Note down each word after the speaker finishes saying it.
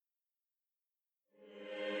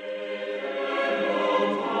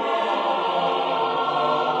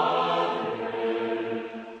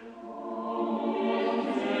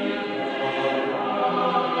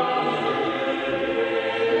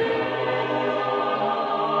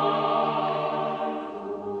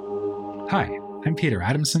Hi, I'm Peter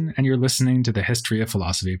Adamson, and you're listening to the History of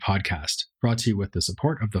Philosophy podcast, brought to you with the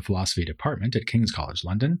support of the Philosophy Department at King's College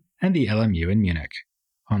London and the LMU in Munich,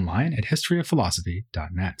 online at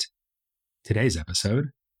historyofphilosophy.net. Today's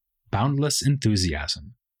episode, Boundless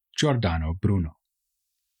Enthusiasm, Giordano Bruno.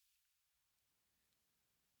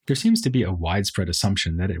 There seems to be a widespread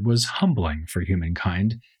assumption that it was humbling for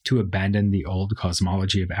humankind to abandon the old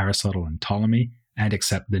cosmology of Aristotle and Ptolemy and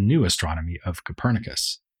accept the new astronomy of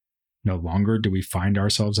Copernicus. No longer do we find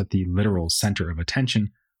ourselves at the literal center of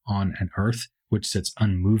attention on an Earth which sits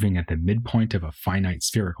unmoving at the midpoint of a finite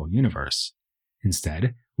spherical universe.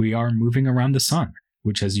 Instead, we are moving around the Sun,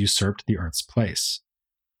 which has usurped the Earth's place.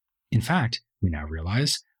 In fact, we now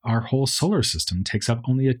realize our whole solar system takes up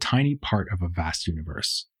only a tiny part of a vast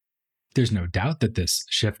universe. There's no doubt that this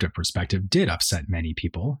shift of perspective did upset many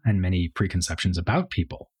people and many preconceptions about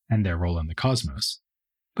people and their role in the cosmos.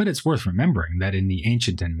 But it's worth remembering that in the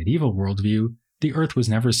ancient and medieval worldview, the Earth was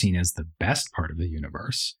never seen as the best part of the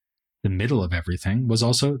universe. The middle of everything was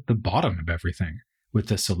also the bottom of everything, with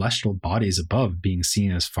the celestial bodies above being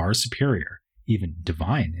seen as far superior, even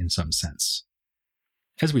divine in some sense.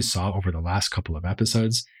 As we saw over the last couple of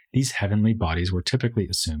episodes, these heavenly bodies were typically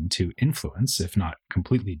assumed to influence, if not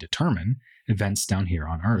completely determine, events down here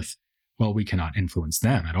on Earth, while we cannot influence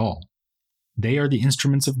them at all. They are the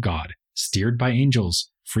instruments of God, steered by angels,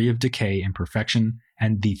 free of decay, imperfection,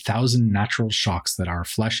 and the 1,000 natural shocks that our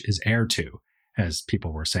flesh is heir to, as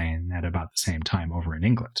people were saying at about the same time over in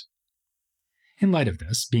England. In light of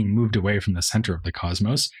this, being moved away from the center of the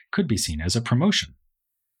cosmos could be seen as a promotion.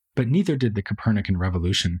 But neither did the Copernican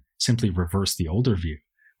revolution simply reverse the older view,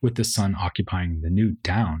 with the Sun occupying the new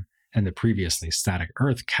down and the previously static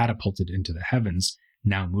Earth catapulted into the heavens,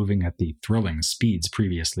 now moving at the thrilling speeds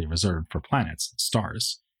previously reserved for planets and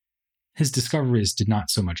stars. His discoveries did not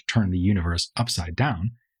so much turn the universe upside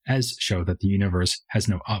down as show that the universe has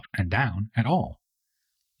no up and down at all.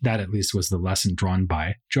 That at least was the lesson drawn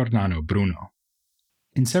by Giordano Bruno.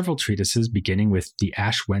 In several treatises beginning with The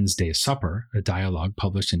Ash Wednesday Supper, a dialogue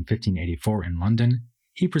published in 1584 in London,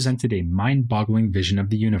 he presented a mind-boggling vision of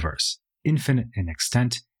the universe, infinite in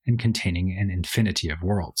extent and containing an infinity of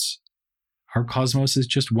worlds. Our cosmos is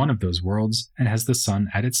just one of those worlds and has the Sun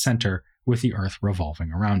at its center with the Earth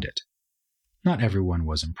revolving around it. Not everyone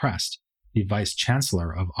was impressed. The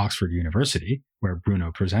vice-chancellor of Oxford University, where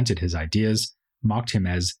Bruno presented his ideas, mocked him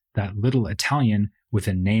as that little Italian with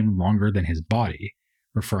a name longer than his body,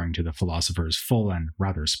 referring to the philosopher's full and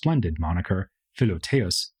rather splendid moniker,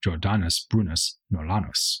 Philotheos Jordanus Brunus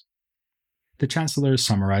Nolanus. The chancellor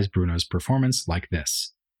summarized Bruno's performance like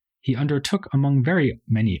this. He undertook, among very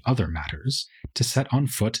many other matters, to set on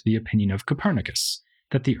foot the opinion of Copernicus,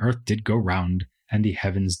 that the earth did go round and the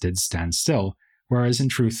heavens did stand still, whereas in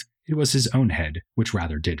truth it was his own head which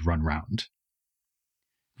rather did run round.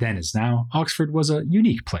 Then as now, Oxford was a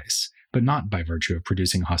unique place, but not by virtue of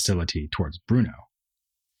producing hostility towards Bruno.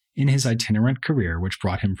 In his itinerant career, which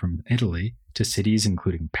brought him from Italy to cities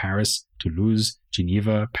including Paris, Toulouse,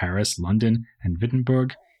 Geneva, Paris, London, and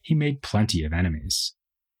Wittenberg, he made plenty of enemies.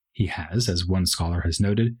 He has, as one scholar has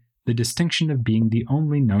noted, the distinction of being the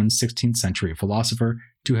only known 16th century philosopher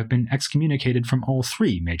to have been excommunicated from all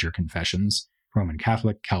three major confessions, Roman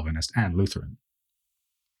Catholic, Calvinist, and Lutheran.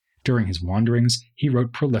 During his wanderings, he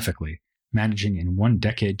wrote prolifically, managing in one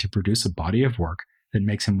decade to produce a body of work that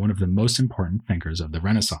makes him one of the most important thinkers of the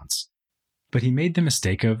Renaissance. But he made the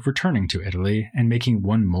mistake of returning to Italy and making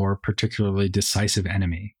one more particularly decisive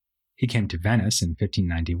enemy. He came to Venice in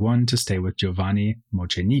 1591 to stay with Giovanni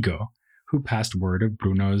Mocenigo, who passed word of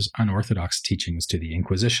Bruno's unorthodox teachings to the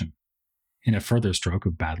Inquisition. In a further stroke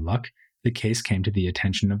of bad luck, the case came to the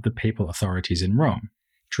attention of the papal authorities in Rome,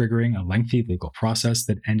 triggering a lengthy legal process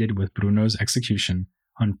that ended with Bruno's execution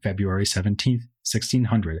on February 17,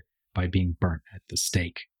 1600, by being burnt at the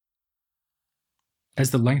stake.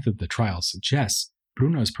 As the length of the trial suggests,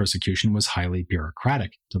 Bruno's persecution was highly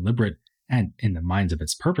bureaucratic, deliberate, and, in the minds of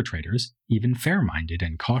its perpetrators, even fair-minded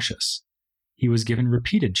and cautious. He was given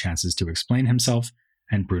repeated chances to explain himself,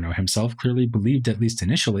 and Bruno himself clearly believed, at least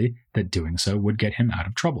initially, that doing so would get him out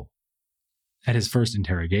of trouble. At his first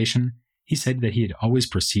interrogation, he said that he had always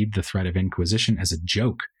perceived the threat of inquisition as a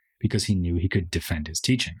joke because he knew he could defend his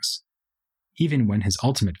teachings. Even when his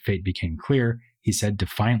ultimate fate became clear, he said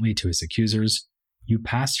defiantly to his accusers, "You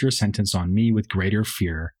pass your sentence on me with greater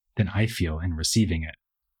fear than I feel in receiving it."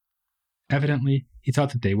 Evidently, he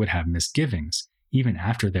thought that they would have misgivings, even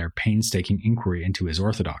after their painstaking inquiry into his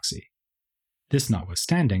orthodoxy. This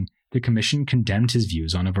notwithstanding, the commission condemned his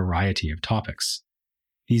views on a variety of topics.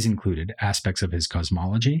 These included aspects of his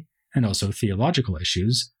cosmology and also theological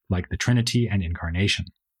issues like the Trinity and Incarnation.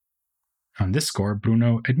 On this score,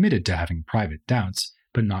 Bruno admitted to having private doubts,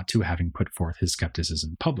 but not to having put forth his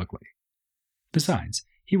skepticism publicly. Besides,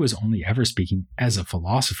 he was only ever speaking as a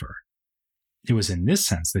philosopher. It was in this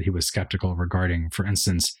sense that he was skeptical regarding, for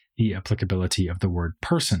instance, the applicability of the word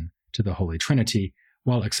person to the Holy Trinity,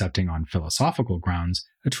 while accepting on philosophical grounds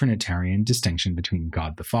a Trinitarian distinction between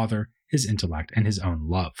God the Father, his intellect, and his own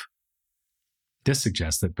love. This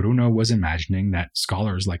suggests that Bruno was imagining that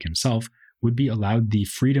scholars like himself would be allowed the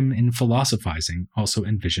freedom in philosophizing also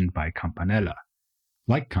envisioned by Campanella.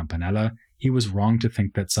 Like Campanella, he was wrong to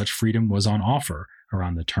think that such freedom was on offer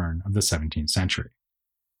around the turn of the 17th century.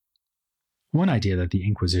 One idea that the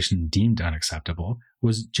Inquisition deemed unacceptable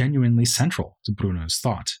was genuinely central to Bruno's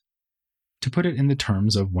thought. To put it in the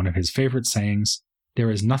terms of one of his favorite sayings, there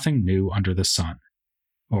is nothing new under the sun.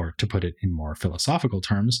 Or, to put it in more philosophical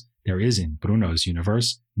terms, there is in Bruno's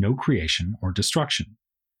universe no creation or destruction.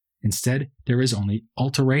 Instead, there is only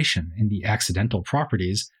alteration in the accidental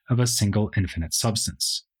properties of a single infinite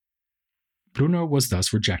substance. Bruno was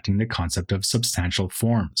thus rejecting the concept of substantial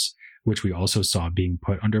forms, which we also saw being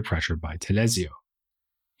put under pressure by Telesio.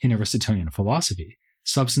 In Aristotelian philosophy,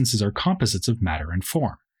 substances are composites of matter and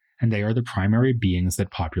form, and they are the primary beings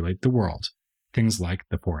that populate the world, things like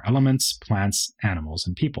the four elements, plants, animals,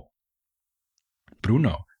 and people.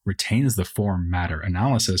 Bruno retains the form-matter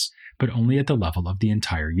analysis, but only at the level of the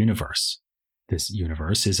entire universe. This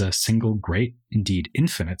universe is a single great, indeed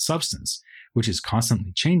infinite substance, which is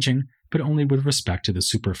constantly changing, but only with respect to the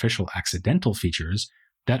superficial accidental features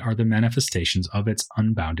that are the manifestations of its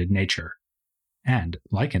unbounded nature. And,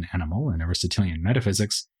 like an animal in Aristotelian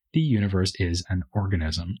metaphysics, the universe is an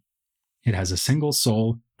organism. It has a single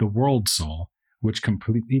soul, the world soul, which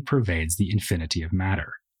completely pervades the infinity of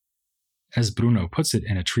matter. As Bruno puts it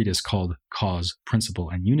in a treatise called Cause, Principle,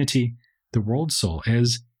 and Unity, the world soul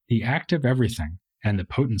is the act of everything and the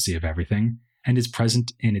potency of everything, and is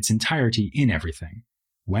present in its entirety in everything,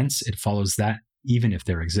 whence it follows that, even if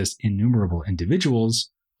there exist innumerable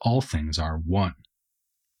individuals, all things are one.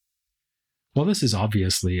 While this is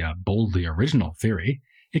obviously a boldly original theory,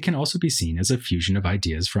 it can also be seen as a fusion of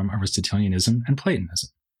ideas from Aristotelianism and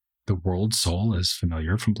Platonism. The world soul is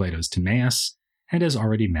familiar from Plato's Timaeus, and as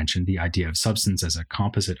already mentioned, the idea of substance as a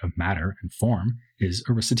composite of matter and form is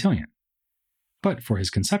Aristotelian. But for his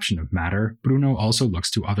conception of matter, Bruno also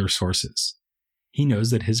looks to other sources. He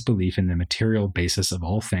knows that his belief in the material basis of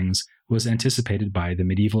all things was anticipated by the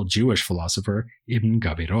medieval Jewish philosopher Ibn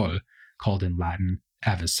Gabirol, called in Latin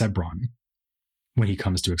Avicenna. When he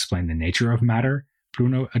comes to explain the nature of matter,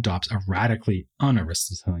 Bruno adopts a radically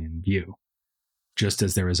un-Aristotelian view. Just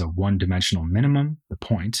as there is a one-dimensional minimum, the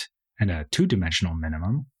point, and a two-dimensional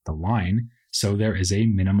minimum, the line, so there is a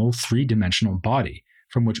minimal three-dimensional body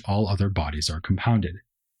from which all other bodies are compounded.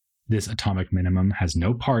 This atomic minimum has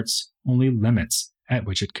no parts, only limits at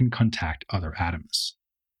which it can contact other atoms.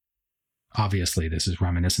 Obviously, this is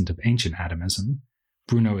reminiscent of ancient atomism.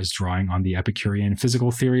 Bruno is drawing on the Epicurean physical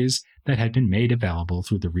theories that had been made available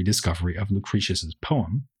through the rediscovery of Lucretius's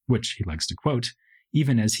poem, which he likes to quote,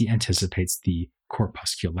 even as he anticipates the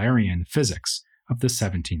corpuscularian physics of the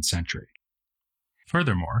 17th century.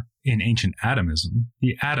 Furthermore, in ancient atomism,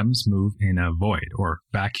 the atoms move in a void or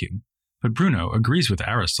vacuum, but Bruno agrees with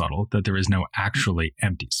Aristotle that there is no actually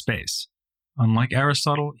empty space. Unlike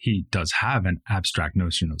Aristotle, he does have an abstract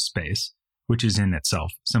notion of space, which is in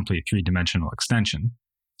itself simply a three-dimensional extension.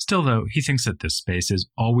 Still, though, he thinks that this space is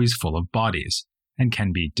always full of bodies, and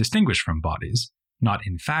can be distinguished from bodies, not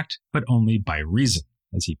in fact, but only by reason,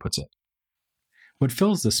 as he puts it. What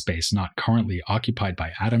fills the space not currently occupied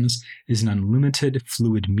by atoms is an unlimited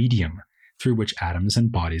fluid medium through which atoms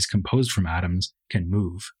and bodies composed from atoms can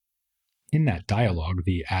move. In that dialogue,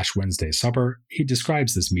 the Ash Wednesday Supper, he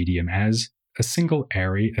describes this medium as a single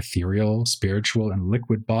airy, ethereal, spiritual, and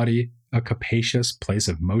liquid body, a capacious place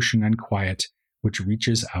of motion and quiet, which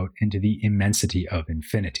reaches out into the immensity of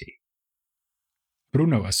infinity.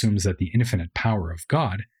 Bruno assumes that the infinite power of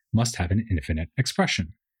God must have an infinite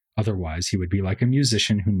expression. Otherwise, he would be like a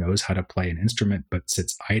musician who knows how to play an instrument but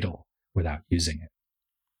sits idle without using it.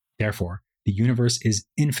 Therefore, the universe is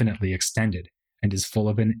infinitely extended and is full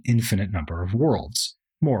of an infinite number of worlds,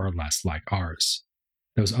 more or less like ours.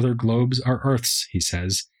 Those other globes are Earths, he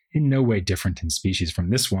says, in no way different in species from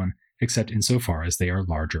this one, except insofar as they are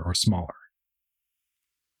larger or smaller.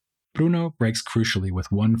 Bruno breaks crucially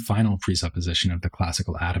with one final presupposition of the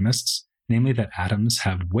classical atomists, namely that atoms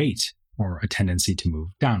have weight, or a tendency to move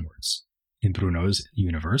downwards. In Bruno's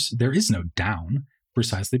universe, there is no down,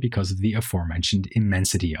 precisely because of the aforementioned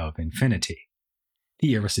immensity of infinity.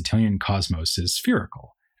 The Aristotelian cosmos is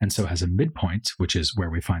spherical, and so has a midpoint, which is where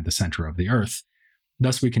we find the center of the Earth,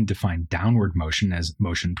 Thus, we can define downward motion as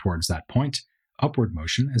motion towards that point, upward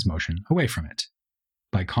motion as motion away from it.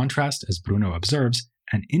 By contrast, as Bruno observes,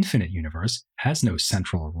 an infinite universe has no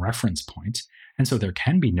central reference point, and so there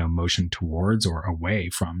can be no motion towards or away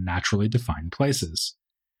from naturally defined places.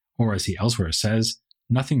 Or as he elsewhere says,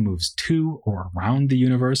 nothing moves to or around the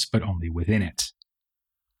universe, but only within it.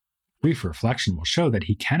 Brief reflection will show that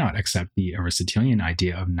he cannot accept the Aristotelian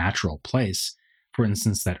idea of natural place, for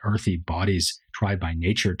instance that earthy bodies try by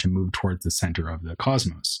nature to move towards the center of the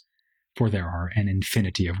cosmos, for there are an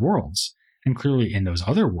infinity of worlds, and clearly in those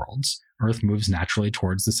other worlds, Earth moves naturally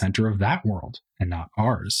towards the center of that world, and not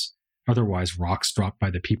ours. Otherwise, rocks dropped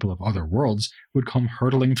by the people of other worlds would come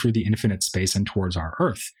hurtling through the infinite space and towards our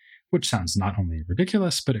Earth, which sounds not only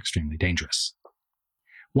ridiculous, but extremely dangerous.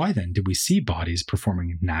 Why then do we see bodies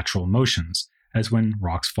performing natural motions, as when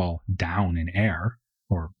rocks fall down in air,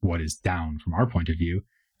 or what is down from our point of view,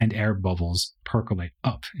 and air bubbles percolate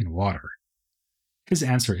up in water? His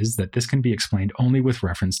answer is that this can be explained only with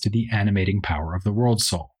reference to the animating power of the world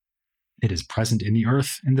soul. It is present in the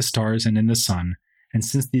earth, in the stars, and in the sun, and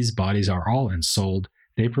since these bodies are all ensouled,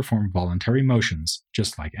 they perform voluntary motions,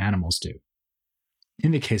 just like animals do.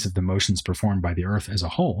 In the case of the motions performed by the earth as a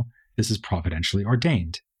whole, this is providentially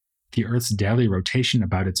ordained. The earth's daily rotation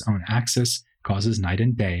about its own axis causes night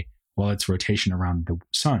and day, while its rotation around the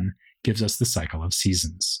sun gives us the cycle of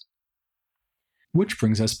seasons. Which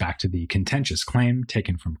brings us back to the contentious claim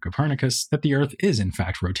taken from Copernicus that the Earth is in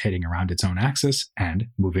fact rotating around its own axis and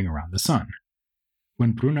moving around the sun.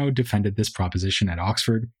 When Bruno defended this proposition at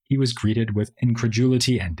Oxford, he was greeted with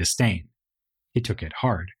incredulity and disdain. He took it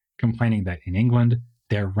hard, complaining that in England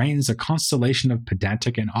there reigns a constellation of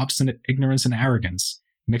pedantic and obstinate ignorance and arrogance,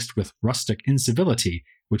 mixed with rustic incivility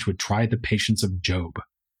which would try the patience of Job.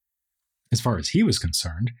 As far as he was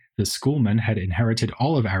concerned, the schoolman had inherited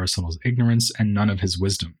all of Aristotle's ignorance and none of his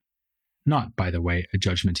wisdom. Not, by the way, a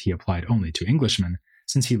judgment he applied only to Englishmen,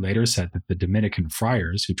 since he later said that the Dominican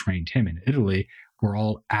friars who trained him in Italy were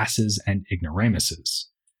all asses and ignoramuses.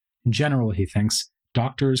 In general, he thinks,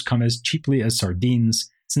 doctors come as cheaply as sardines,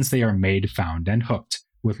 since they are made, found, and hooked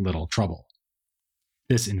with little trouble.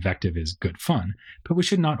 This invective is good fun, but we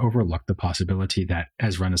should not overlook the possibility that,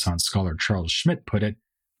 as Renaissance scholar Charles Schmitt put it,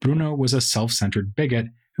 Bruno was a self-centered bigot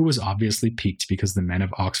who was obviously piqued because the men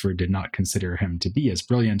of Oxford did not consider him to be as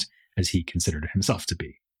brilliant as he considered himself to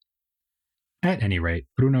be. At any rate,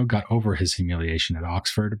 Bruno got over his humiliation at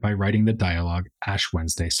Oxford by writing the dialogue Ash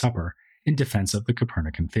Wednesday Supper in defense of the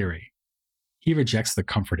Copernican theory. He rejects the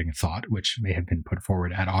comforting thought, which may have been put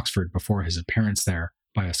forward at Oxford before his appearance there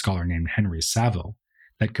by a scholar named Henry Saville,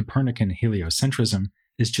 that Copernican heliocentrism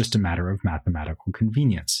is just a matter of mathematical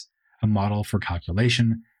convenience, a model for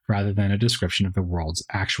calculation rather than a description of the world's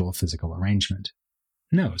actual physical arrangement.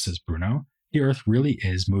 No, says Bruno, the Earth really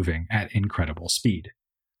is moving at incredible speed.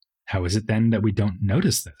 How is it then that we don't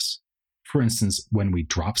notice this? For instance, when we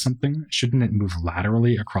drop something, shouldn't it move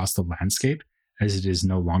laterally across the landscape, as it is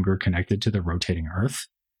no longer connected to the rotating Earth?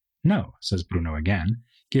 No, says Bruno again,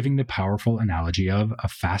 giving the powerful analogy of a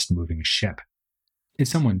fast-moving ship. If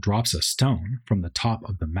someone drops a stone from the top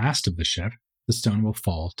of the mast of the ship, the stone will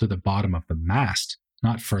fall to the bottom of the mast,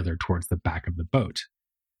 not further towards the back of the boat.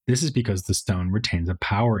 This is because the stone retains a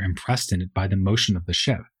power impressed in it by the motion of the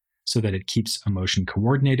ship, so that it keeps a motion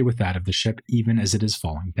coordinated with that of the ship even as it is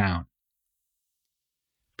falling down.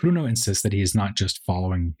 Bruno insists that he is not just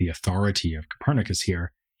following the authority of Copernicus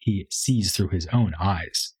here, he sees through his own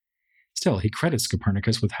eyes. Still, he credits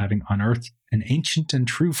Copernicus with having unearthed an ancient and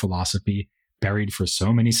true philosophy buried for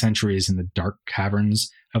so many centuries in the dark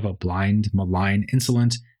caverns of a blind, malign,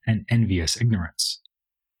 insolent, and envious ignorance.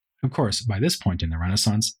 Of course, by this point in the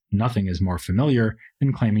Renaissance, nothing is more familiar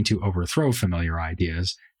than claiming to overthrow familiar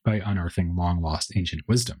ideas by unearthing long-lost ancient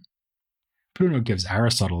wisdom. Bruno gives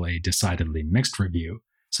Aristotle a decidedly mixed review,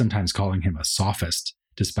 sometimes calling him a sophist,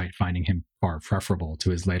 despite finding him far preferable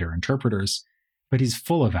to his later interpreters, but he's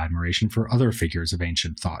full of admiration for other figures of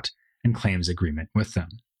ancient thought, and claims agreement with them.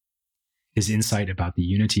 His insight about the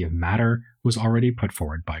unity of matter was already put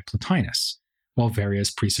forward by Plotinus, while various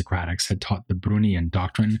pre-Socratics had taught the Brunian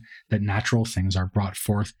doctrine that natural things are brought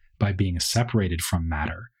forth by being separated from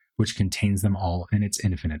matter, which contains them all in its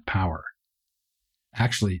infinite power.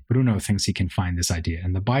 Actually, Bruno thinks he can find this idea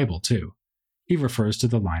in the Bible too. He refers to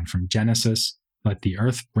the line from Genesis, "Let the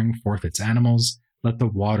earth bring forth its animals, let the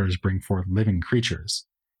waters bring forth living creatures,"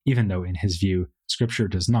 even though in his view, Scripture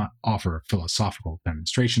does not offer philosophical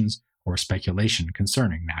demonstrations or speculation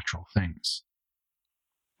concerning natural things.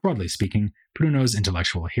 Broadly speaking, Bruno's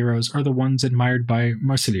intellectual heroes are the ones admired by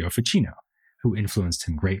Marsilio Ficino, who influenced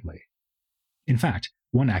him greatly. In fact,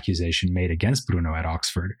 One accusation made against Bruno at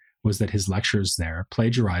Oxford was that his lectures there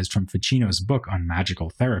plagiarized from Ficino's book on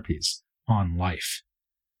magical therapies, On Life.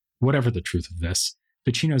 Whatever the truth of this,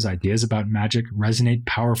 Ficino's ideas about magic resonate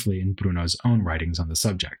powerfully in Bruno's own writings on the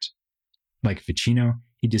subject. Like Ficino,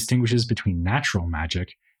 he distinguishes between natural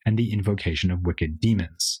magic and the invocation of wicked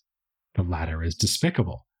demons. The latter is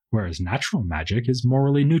despicable, whereas natural magic is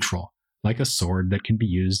morally neutral, like a sword that can be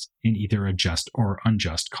used in either a just or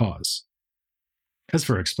unjust cause. As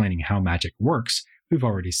for explaining how magic works, we've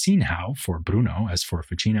already seen how, for Bruno as for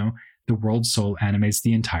Ficino, the world soul animates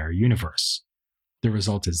the entire universe. The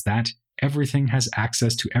result is that everything has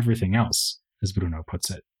access to everything else, as Bruno puts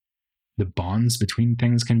it. The bonds between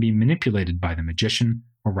things can be manipulated by the magician,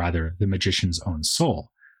 or rather, the magician's own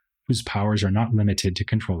soul, whose powers are not limited to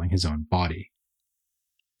controlling his own body.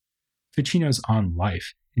 Ficino's On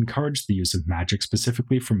Life encouraged the use of magic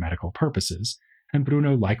specifically for medical purposes, and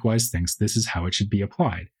Bruno likewise thinks this is how it should be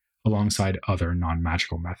applied, alongside other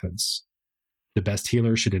non-magical methods. The best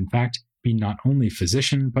healer should in fact be not only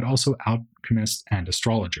physician, but also alchemist and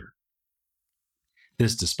astrologer.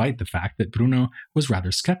 This despite the fact that Bruno was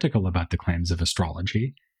rather skeptical about the claims of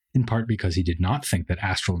astrology, in part because he did not think that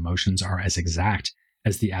astral motions are as exact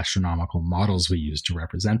as the astronomical models we use to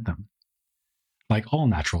represent them. Like all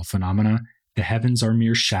natural phenomena, the heavens are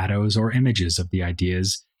mere shadows or images of the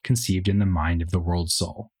ideas conceived in the mind of the world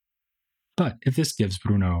soul. But if this gives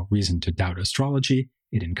Bruno reason to doubt astrology,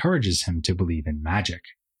 it encourages him to believe in magic.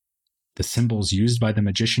 The symbols used by the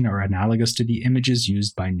magician are analogous to the images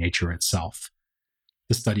used by nature itself.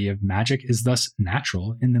 The study of magic is thus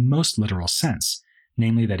natural in the most literal sense,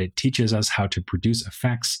 namely that it teaches us how to produce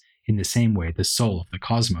effects in the same way the soul of the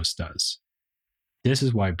cosmos does. This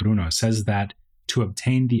is why Bruno says that, to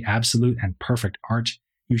obtain the absolute and perfect art,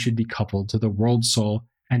 you should be coupled to the world soul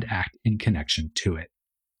and act in connection to it.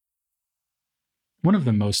 One of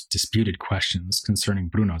the most disputed questions concerning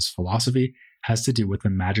Bruno's philosophy has to do with the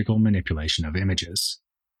magical manipulation of images.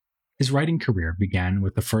 His writing career began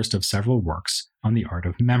with the first of several works on the art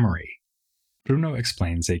of memory. Bruno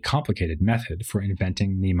explains a complicated method for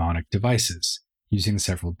inventing mnemonic devices, using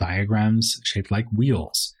several diagrams shaped like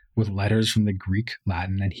wheels, with letters from the Greek,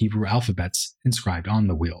 Latin, and Hebrew alphabets inscribed on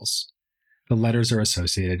the wheels. The letters are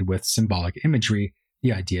associated with symbolic imagery,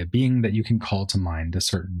 the idea being that you can call to mind a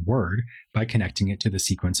certain word by connecting it to the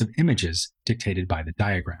sequence of images dictated by the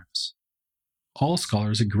diagrams. All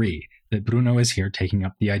scholars agree that Bruno is here taking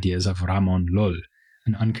up the ideas of Ramon Lull,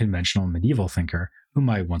 an unconventional medieval thinker whom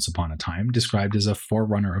I once upon a time described as a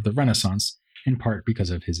forerunner of the Renaissance, in part because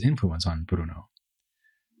of his influence on Bruno.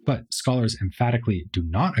 But scholars emphatically do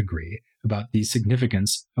not agree about the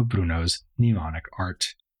significance of Bruno's mnemonic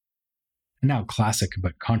art. A now classic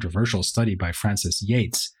but controversial study by Francis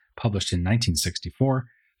Yates, published in 1964,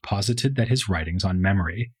 posited that his writings on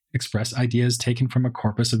memory express ideas taken from a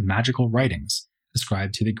corpus of magical writings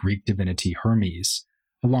ascribed to the Greek divinity Hermes,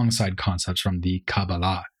 alongside concepts from the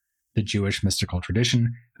Kabbalah, the Jewish mystical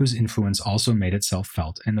tradition whose influence also made itself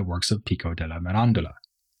felt in the works of Pico della Mirandola.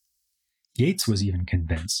 Yates was even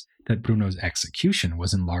convinced that Bruno's execution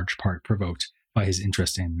was in large part provoked by his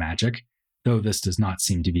interest in magic, though this does not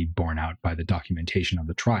seem to be borne out by the documentation of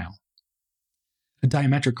the trial. A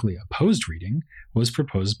diametrically opposed reading was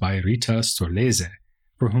proposed by Rita Storlese,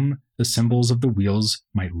 for whom the symbols of the wheels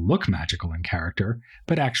might look magical in character,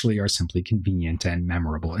 but actually are simply convenient and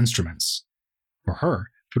memorable instruments. For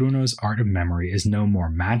her, Bruno's art of memory is no more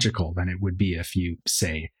magical than it would be if you,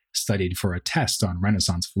 say, studied for a test on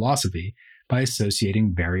Renaissance philosophy by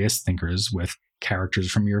associating various thinkers with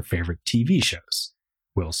characters from your favorite TV shows.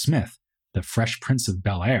 Will Smith, the Fresh Prince of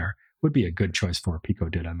Bel-Air, would be a good choice for Pico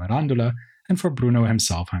della Mirandola, and for Bruno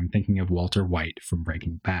himself I'm thinking of Walter White from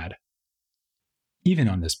Breaking Bad. Even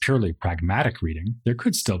on this purely pragmatic reading, there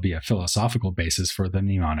could still be a philosophical basis for the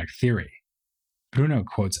mnemonic theory. Bruno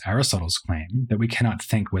quotes Aristotle's claim that we cannot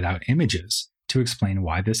think without images to explain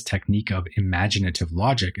why this technique of imaginative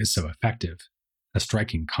logic is so effective, a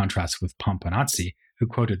striking contrast with Pomponazzi, who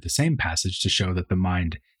quoted the same passage to show that the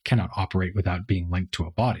mind cannot operate without being linked to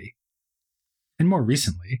a body. And more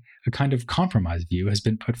recently, a kind of compromise view has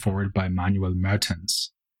been put forward by Manuel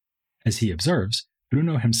Mertens. As he observes,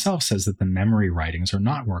 Bruno himself says that the memory writings are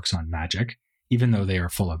not works on magic, even though they are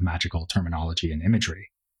full of magical terminology and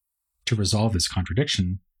imagery. To resolve this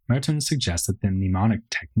contradiction, Mertens suggests that the mnemonic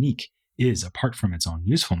technique is, apart from its own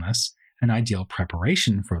usefulness, an ideal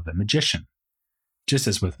preparation for the magician. Just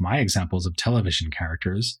as with my examples of television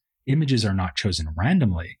characters, images are not chosen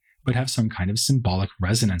randomly, but have some kind of symbolic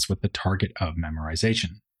resonance with the target of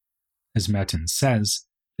memorization. As Mertens says,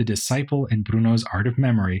 the disciple in Bruno's art of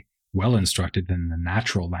memory, well instructed in the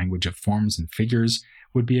natural language of forms and figures,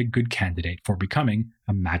 would be a good candidate for becoming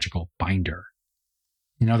a magical binder.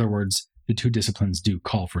 In other words, the two disciplines do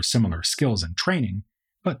call for similar skills and training,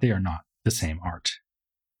 but they are not the same art.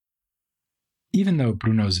 Even though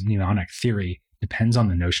Bruno's mnemonic theory depends on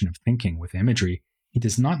the notion of thinking with imagery, he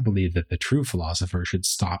does not believe that the true philosopher should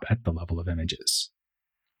stop at the level of images.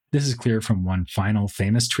 This is clear from one final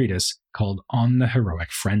famous treatise called On the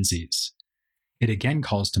Heroic Frenzies. It again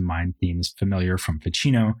calls to mind themes familiar from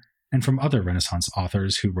Ficino and from other Renaissance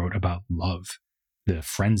authors who wrote about love, the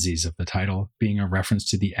frenzies of the title being a reference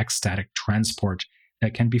to the ecstatic transport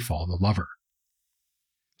that can befall the lover.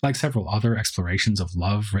 Like several other explorations of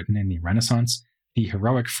love written in the Renaissance, the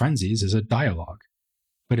Heroic Frenzies is a dialogue.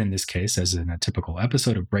 But in this case, as in a typical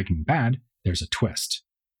episode of Breaking Bad, there's a twist.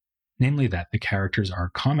 Namely that the characters are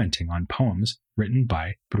commenting on poems written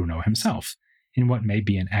by Bruno himself, in what may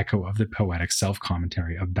be an echo of the poetic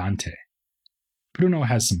self-commentary of Dante. Bruno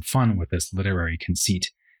has some fun with this literary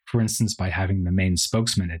conceit, for instance by having the main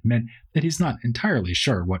spokesman admit that he's not entirely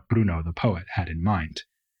sure what Bruno the poet had in mind.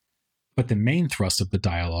 But the main thrust of the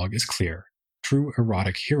dialogue is clear. True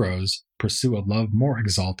erotic heroes pursue a love more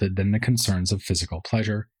exalted than the concerns of physical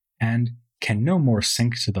pleasure, and can no more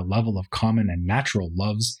sink to the level of common and natural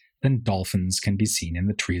loves than dolphins can be seen in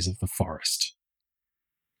the trees of the forest.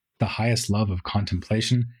 The highest love of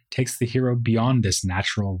contemplation takes the hero beyond this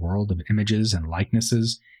natural world of images and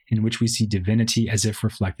likenesses in which we see divinity as if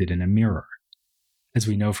reflected in a mirror. As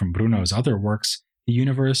we know from Bruno's other works, the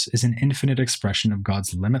universe is an infinite expression of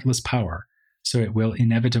God's limitless power, so it will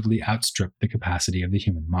inevitably outstrip the capacity of the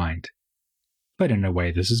human mind. But in a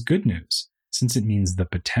way, this is good news, since it means the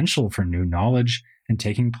potential for new knowledge and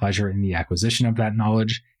taking pleasure in the acquisition of that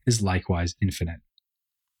knowledge is likewise infinite.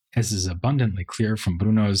 As is abundantly clear from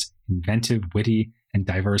Bruno's inventive, witty, and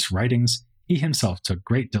diverse writings, he himself took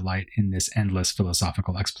great delight in this endless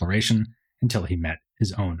philosophical exploration until he met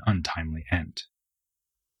his own untimely end.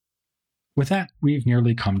 With that, we've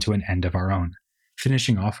nearly come to an end of our own,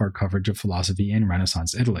 finishing off our coverage of philosophy in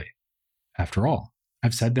Renaissance Italy. After all,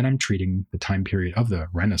 I've said that I'm treating the time period of the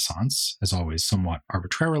Renaissance, as always somewhat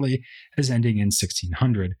arbitrarily, as ending in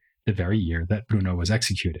 1600, the very year that Bruno was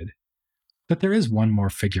executed. But there is one more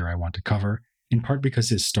figure I want to cover, in part because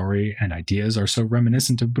his story and ideas are so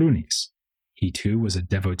reminiscent of Bruni's. He too was a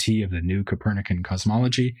devotee of the new Copernican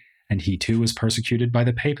cosmology, and he too was persecuted by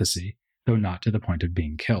the papacy, though not to the point of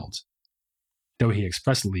being killed. Though he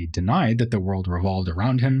expressly denied that the world revolved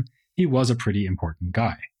around him, he was a pretty important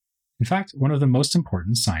guy. In fact, one of the most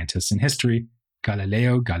important scientists in history,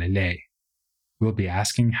 Galileo Galilei. We'll be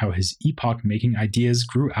asking how his epoch-making ideas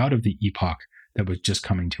grew out of the epoch that was just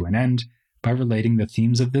coming to an end by relating the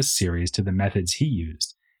themes of this series to the methods he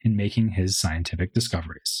used in making his scientific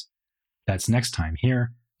discoveries. That's next time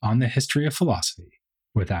here on the History of Philosophy,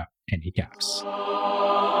 without any gaps.